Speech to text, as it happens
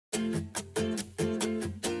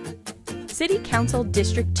City Council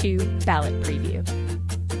District 2 ballot preview.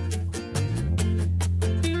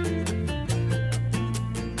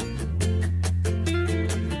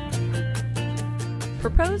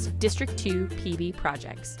 Proposed District 2 PB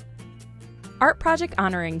projects. Art project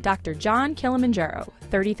honoring Dr. John Kilimanjaro,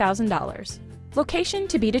 $30,000. Location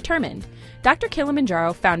to be determined. Dr.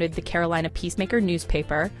 Kilimanjaro founded the Carolina Peacemaker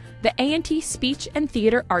newspaper, the A&T Speech and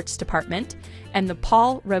Theater Arts Department, and the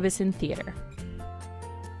Paul Robeson Theater.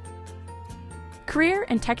 Career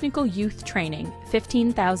and Technical Youth Training,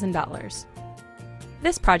 $15,000.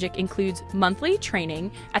 This project includes monthly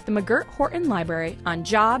training at the McGirt-Horton Library on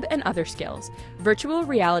job and other skills, virtual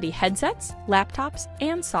reality headsets, laptops,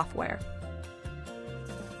 and software.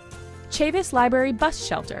 Chavis Library Bus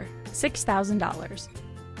Shelter, $6,000.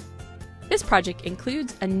 This project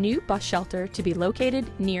includes a new bus shelter to be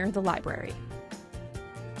located near the library.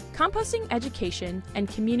 Composting Education and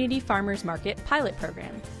Community Farmers Market Pilot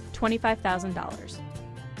Program, $25,000.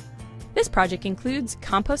 This project includes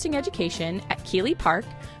composting education at Keeley Park,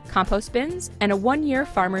 compost bins, and a one-year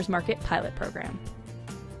farmers market pilot program.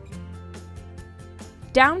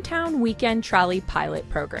 Downtown Weekend Trolley Pilot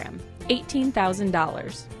Program,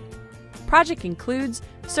 $18,000. Project includes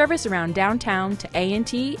service around downtown to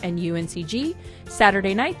A&T and UNCG,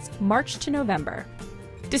 Saturday nights, March to November.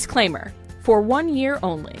 Disclaimer: for 1 year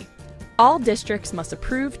only. All districts must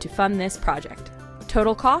approve to fund this project.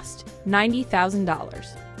 Total cost, $90,000.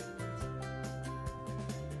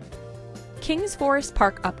 Kings Forest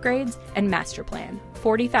Park upgrades and master plan,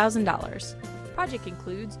 $40,000. Project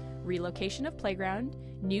includes relocation of playground,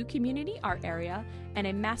 new community art area, and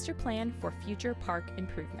a master plan for future park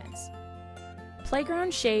improvements.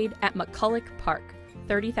 Playground shade at McCulloch Park,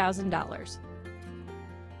 $30,000.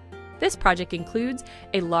 This project includes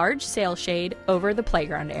a large sail shade over the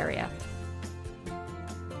playground area.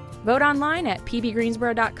 Vote online at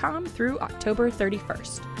pbgreensboro.com through October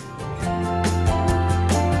 31st.